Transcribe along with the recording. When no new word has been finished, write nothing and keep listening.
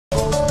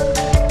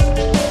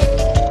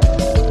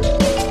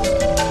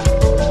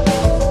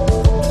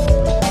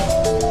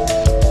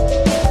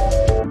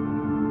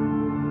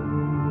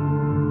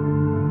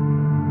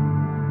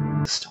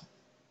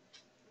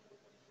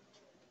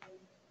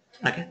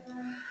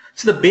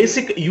So the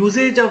basic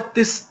usage of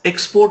this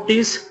export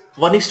is,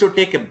 one is to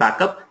take a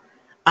backup,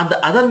 and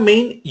the other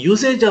main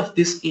usage of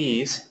this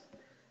is,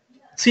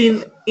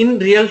 see, in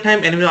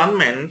real-time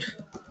environment,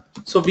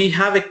 so we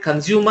have a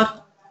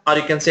consumer, or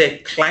you can say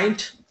a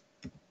client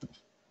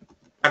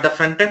at the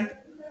front end,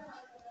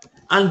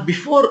 and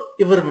before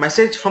your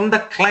message from the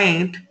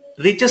client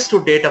reaches to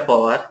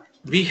DataPower,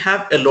 we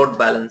have a load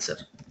balancer,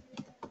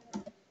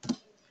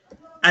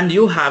 and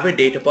you have a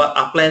DataPower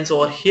appliance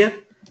over here,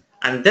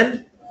 and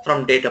then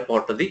from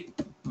DataPower to the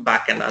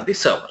backend or the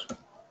server.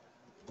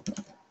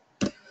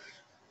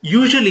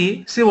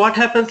 Usually, see what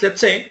happens,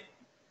 let's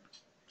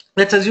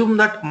assume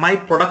that my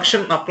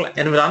production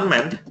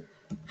environment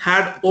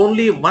had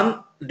only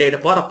one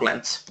DataPower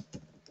appliance.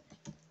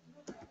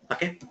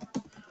 Okay.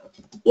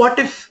 What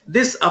if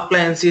this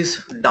appliance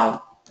is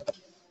down?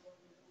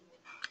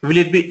 Will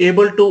it be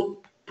able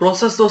to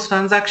process those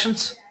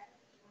transactions?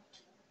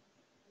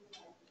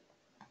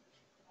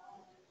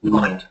 No.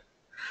 Right.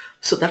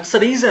 So that's the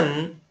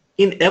reason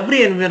in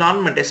every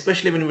environment,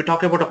 especially when we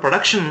talk about a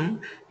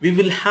production, we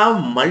will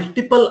have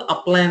multiple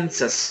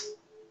appliances,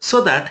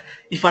 so that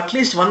if at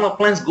least one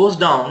appliance goes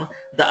down,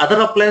 the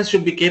other appliance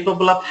should be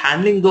capable of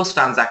handling those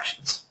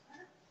transactions.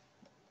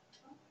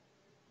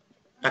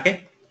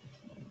 Okay.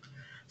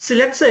 So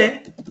let's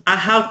say I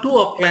have 2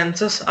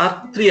 appliances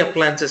or 3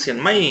 appliances in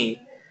my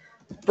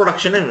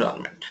production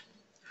environment.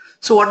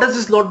 So what does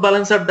this load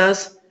balancer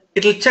does?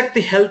 It will check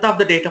the health of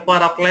the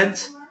DataPower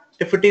appliance.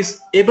 If it is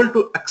able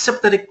to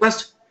accept the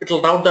request, it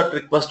will route that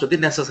request to the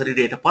necessary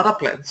DataPower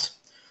appliance.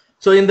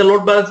 So in the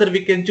load balancer,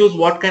 we can choose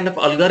what kind of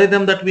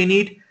algorithm that we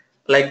need,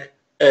 like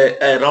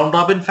a round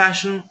robin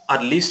fashion or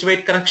least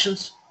weight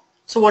connections.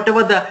 So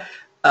whatever the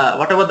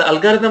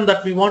algorithm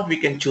that we want, we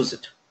can choose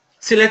it.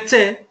 See, let's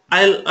say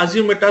I'll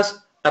assume it as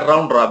a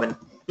round robin,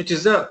 which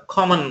is a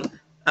common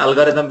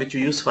algorithm which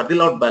we use for the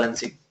load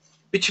balancing,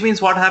 which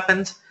means what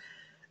happens?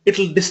 It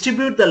will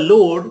distribute the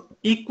load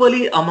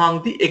equally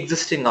among the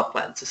existing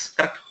appliances,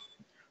 correct?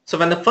 So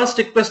when the first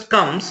request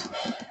comes,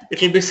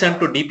 it will be sent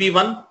to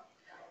DP1.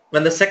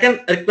 When the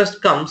second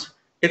request comes,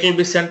 it will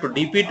be sent to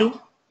DP2.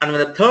 And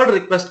when the third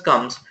request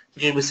comes,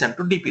 it will be sent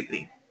to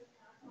DP3.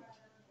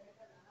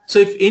 So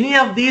if any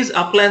of these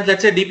appliances,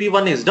 let's say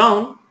DP1 is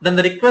down, then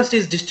the request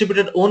is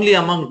distributed only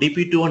among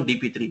DP2 and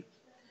DP3.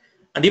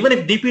 And even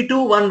if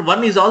DP2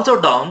 1 is also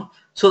down,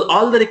 so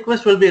all the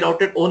requests will be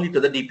routed only to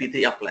the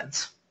DP3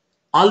 appliance.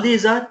 All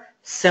these are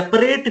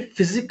separate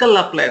physical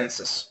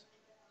appliances.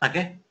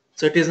 Okay,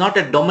 so it is not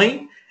a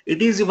domain.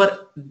 It is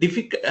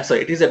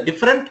it is a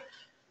different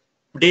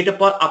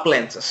DataPower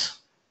appliances.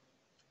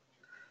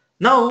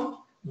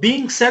 Now,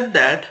 being said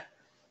that,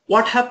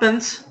 what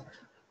happens?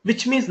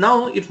 Which means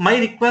now if my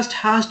request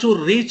has to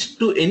reach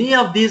to any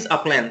of these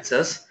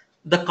appliances,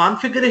 the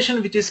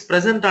configuration which is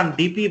present on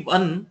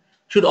DP1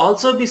 should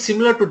also be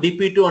similar to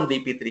DP2 and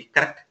DP3,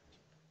 correct?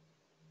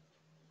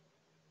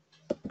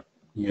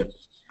 Yes.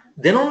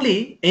 Then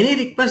only any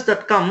request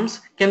that comes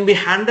can be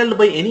handled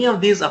by any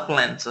of these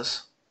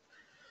appliances.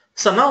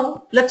 So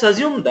now let's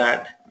assume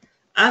that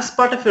as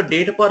part of your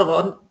DataPower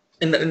 1,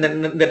 in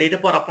the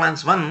DataPower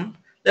appliance 1,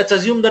 let's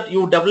assume that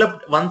you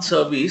developed one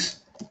service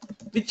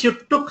which you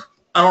took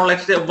around,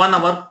 let's say, 1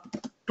 hour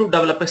to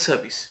develop a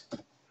service.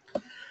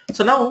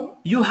 So now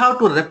you have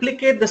to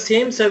replicate the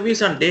same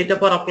service on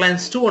DataPower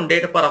appliance 2 and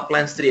DataPower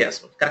appliance 3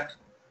 as well, correct?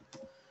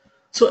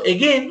 So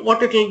again,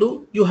 what it will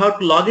do, you have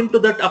to log into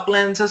that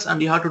appliances and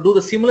you have to do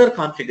the similar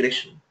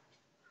configuration.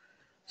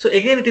 So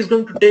again, it is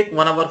going to take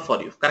 1 hour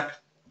for you, correct?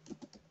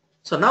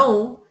 So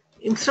now,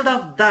 instead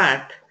of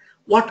that,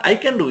 what I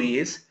can do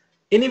is,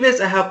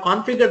 anyways, I have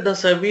configured the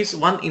service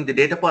 1 in the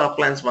DataPower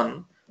appliance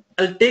 1.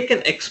 I'll take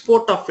an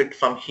export of it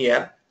from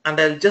here and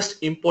I'll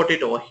just import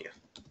it over here.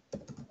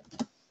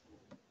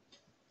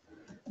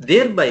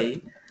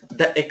 Thereby,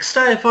 the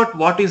extra effort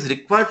what is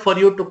required for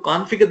you to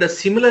configure the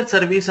similar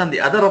service on the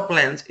other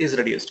appliance is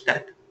reduced,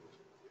 correct?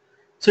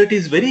 So it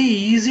is very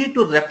easy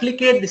to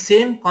replicate the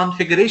same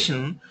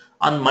configuration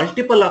on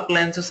multiple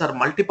appliances or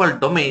multiple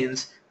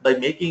domains by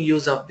making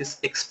use of this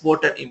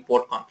export and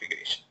import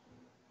configuration,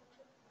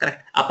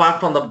 correct? Apart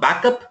from the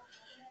backup,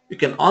 you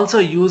can also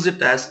use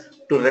it as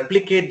to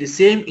replicate the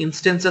same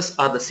instances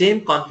or the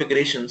same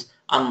configurations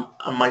on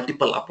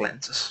multiple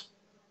appliances.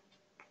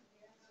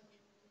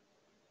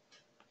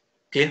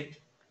 Clear?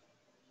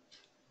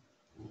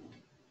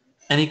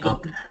 Any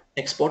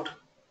export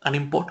and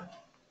import?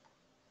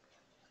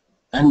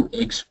 And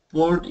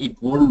export, it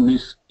won't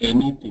miss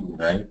anything,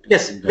 right?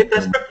 Yes, with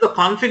respect to the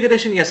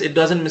configuration, yes, it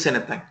doesn't miss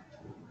anything.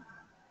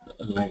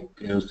 Like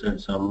you said,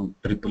 some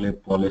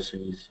AAA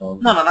policies. No,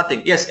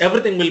 nothing. Yes,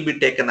 everything will be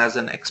taken as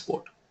an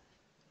export.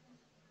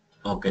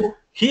 Okay. So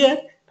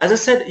here, as I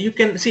said, you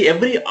can see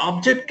every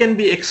object can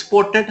be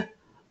exported,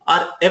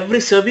 or every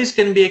service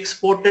can be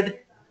exported,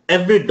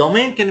 every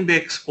domain can be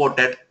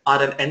exported,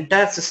 or an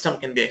entire system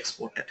can be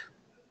exported.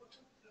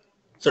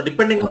 So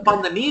depending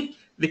upon the need,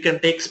 we can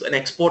take an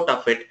export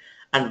of it.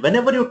 And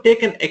whenever you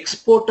take an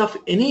export of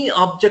any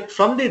object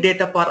from the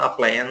DataPower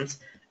appliance,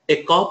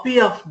 a copy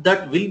of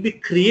that will be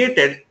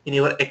created in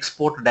your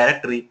export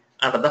directory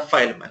under the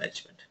file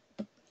management.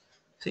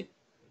 See,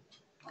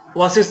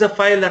 what is the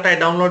file that I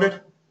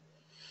downloaded?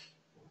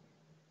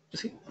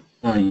 See?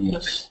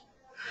 Yes.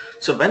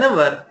 So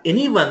whenever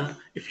anyone,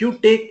 if you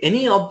take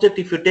any object,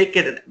 if you take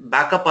a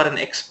backup or an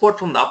export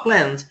from the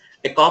appliance,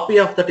 a copy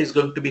of that is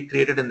going to be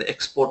created in the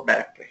export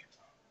directory.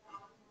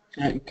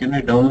 Can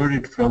I download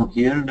it from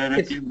here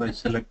directly by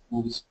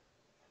selecting this?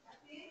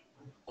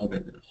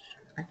 Okay.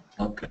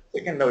 Okay.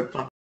 You can do it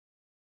from